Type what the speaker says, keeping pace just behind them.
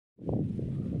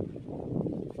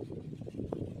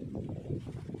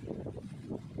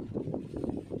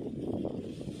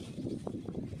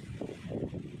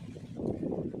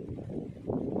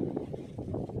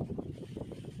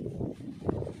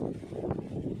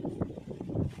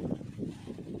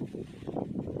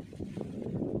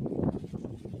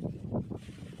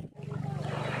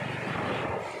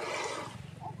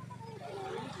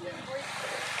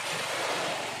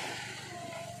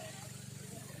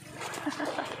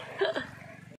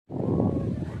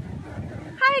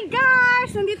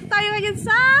guys! Nandito tayo ngayon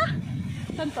sa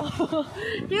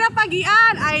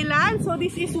Quinapaguian Island. So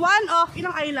this is one of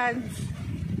ilang islands?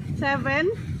 7?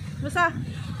 Basta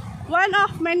one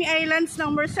of many islands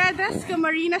ng Mercedes,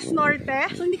 Camarines,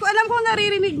 Norte. So hindi ko alam kung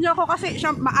naririnig nyo ako kasi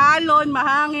siya maalon,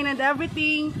 mahangin and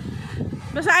everything.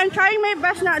 Basta I'm trying my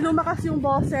best na lumakas yung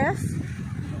boses.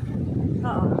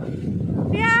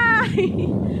 Yeah!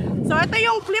 So ito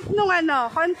yung clip nung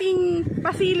konting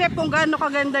pasilip kung gaano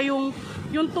kaganda yung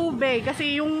tubig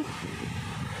kasi yung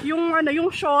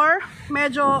shore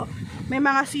medyo may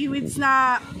mga seaweeds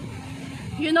na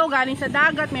galing sa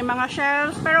dagat, may mga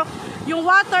shells, pero yung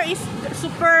water is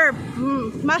superb.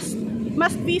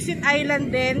 Must visit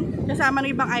island din kasama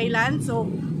ng ibang island.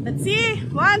 So let's see.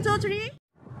 1, 2, 3.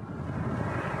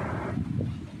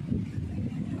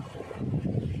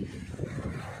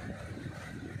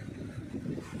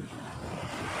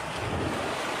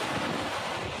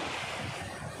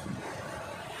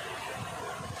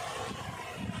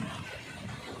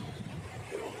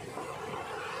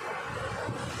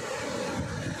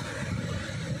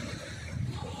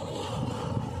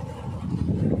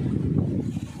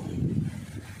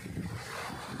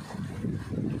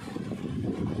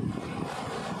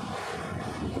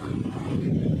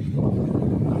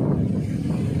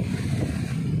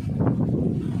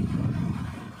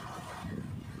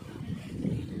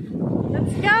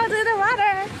 Go to the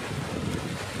water.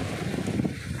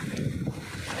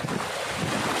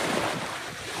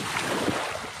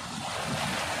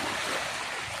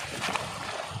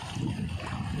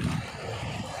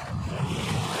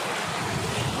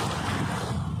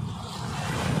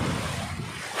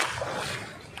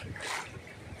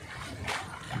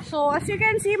 So as you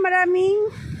can see,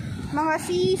 maraming mga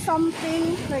sea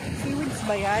something like seaweeds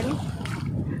ba yan?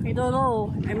 I don't know.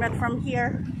 I'm not from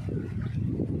here.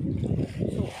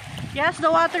 Yes,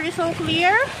 the water is so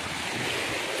clear.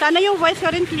 Sana yung voice ko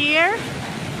rin clear.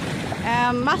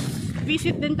 Must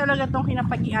visit din talaga itong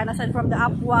Quinapaguian aside from the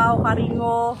Apua,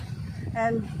 Caringo,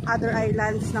 and other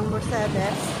islands ng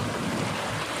Mercedes.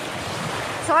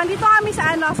 So, andito kami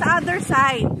sa other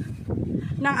side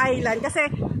ng island.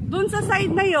 Kasi, dun sa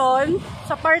side na yon,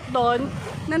 sa part doon,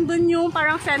 nandun yung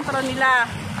parang sentro nila.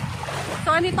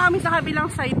 So, andito kami sa kabilang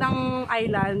side ng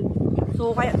island.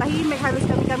 So, kaya tahimik, halos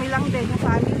kami lang din, yung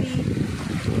family.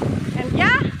 And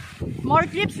yeah, more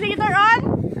clips later on,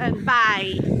 and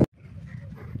bye!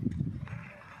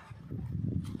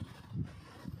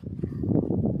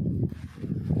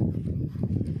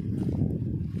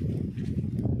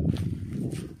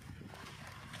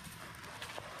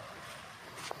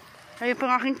 Ayun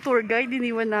pang aking tour guide,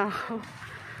 iniwan na ako.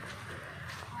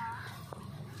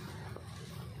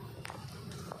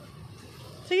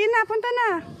 Sige na, punta na!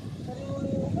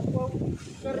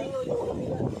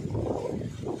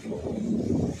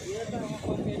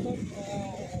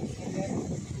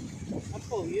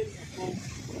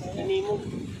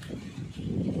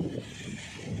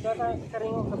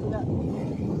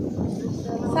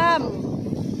 Sam!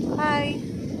 Hi!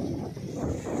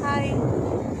 Hi!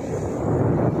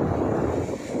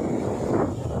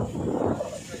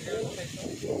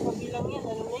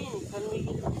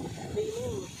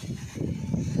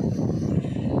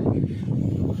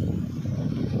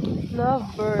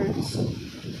 Love birds.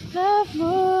 Love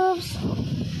moves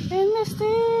in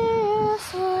mysterious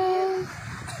ways.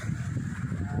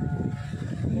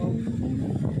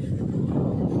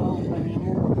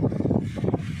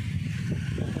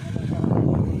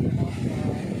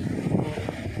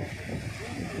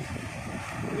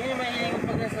 Yan may yung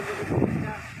pag nasa bukid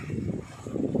ka.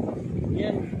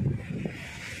 Yan.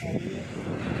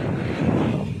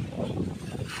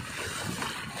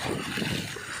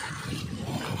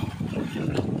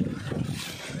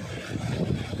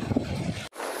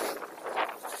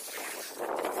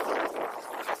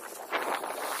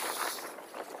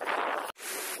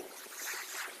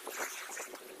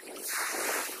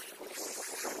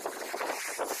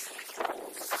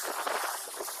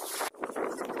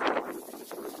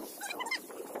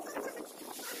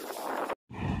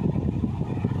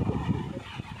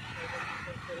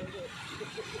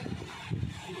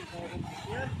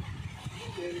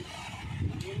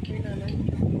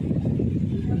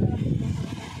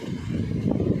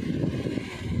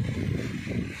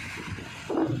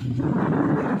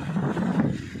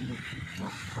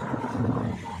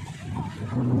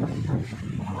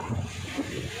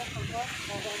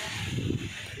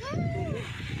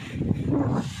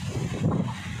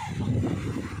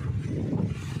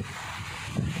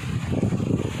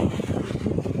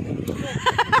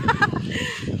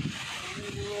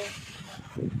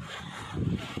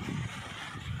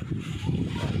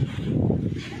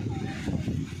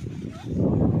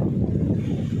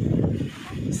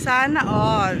 Sana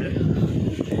all.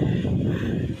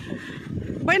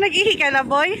 Boy, nag-ihi ka na,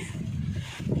 boy?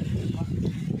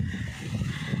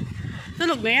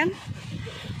 Tulog na yan?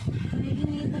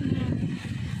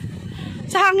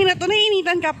 Sa hangin na to,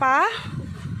 naiinitan ka pa?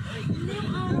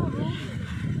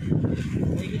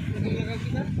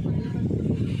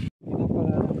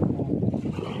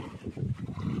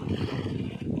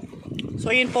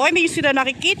 So yun po, hindi sila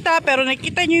nakikita, pero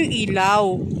nakikita nyo yung ilaw.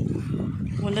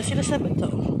 Muna sila sa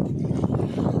bato.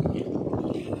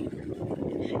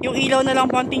 Yung ilaw na lang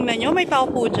po ang tingnan nyo, may tao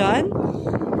po dyan.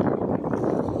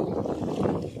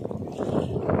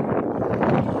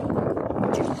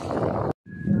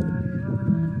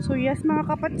 So yes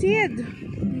mga kapatid,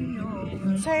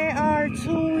 they are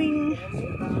doing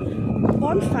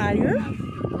bonfire.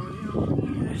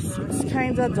 It's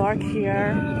kinda dark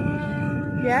here.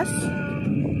 Yes?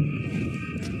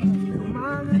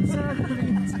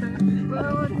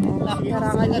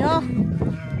 Harangan nyo.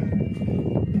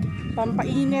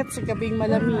 Pampainit sa gabing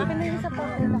malamig.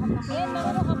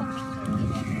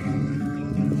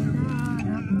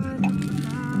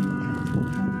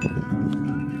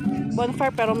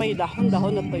 Bonfire pero may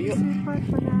dahon-dahon na tuyo.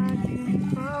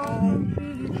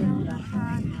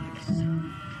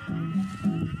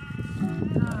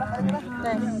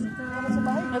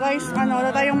 Wala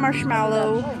tayong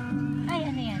marshmallow. Ay,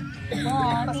 ano yan?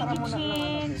 Bon,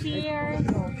 chin, cheers.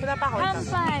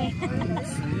 Kampay.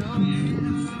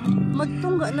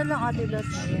 Magtungga na lang ate das.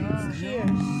 Cheers.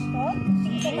 Cheers.